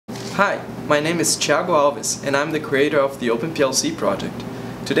Hi, my name is Thiago Alves and I'm the creator of the OpenPLC project.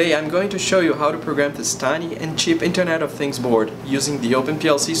 Today I'm going to show you how to program this tiny and cheap Internet of Things board using the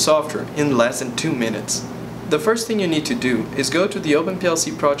OpenPLC software in less than 2 minutes. The first thing you need to do is go to the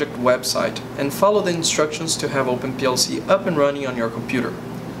OpenPLC project website and follow the instructions to have OpenPLC up and running on your computer.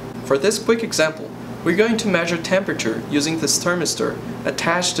 For this quick example, we're going to measure temperature using this thermistor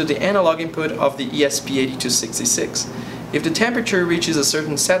attached to the analog input of the ESP8266. If the temperature reaches a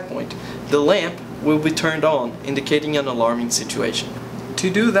certain set point, the lamp will be turned on, indicating an alarming situation. To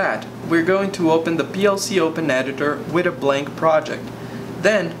do that, we're going to open the PLC Open Editor with a blank project.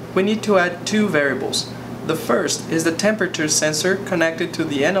 Then, we need to add two variables. The first is the temperature sensor connected to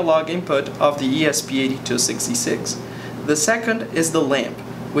the analog input of the ESP8266. The second is the lamp,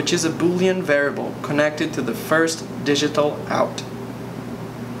 which is a Boolean variable connected to the first digital out.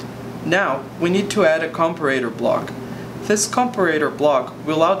 Now, we need to add a comparator block. This comparator block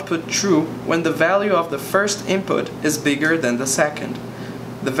will output true when the value of the first input is bigger than the second.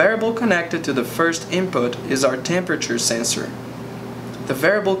 The variable connected to the first input is our temperature sensor. The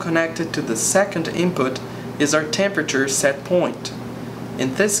variable connected to the second input is our temperature set point.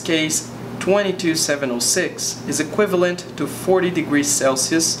 In this case, 22706 is equivalent to 40 degrees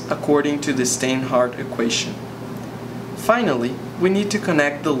Celsius according to the Steinhardt equation. Finally, we need to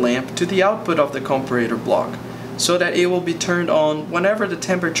connect the lamp to the output of the comparator block, so that it will be turned on whenever the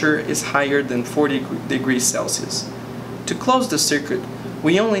temperature is higher than 40 degrees Celsius. To close the circuit,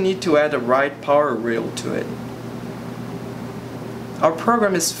 we only need to add a write power rail to it. Our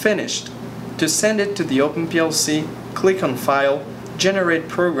program is finished. To send it to the OpenPLC, click on File, Generate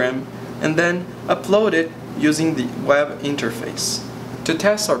Program, and then upload it using the web interface. To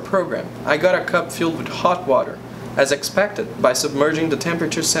test our program, I got a cup filled with hot water. As expected, by submerging the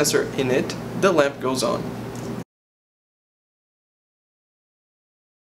temperature sensor in it, the lamp goes on.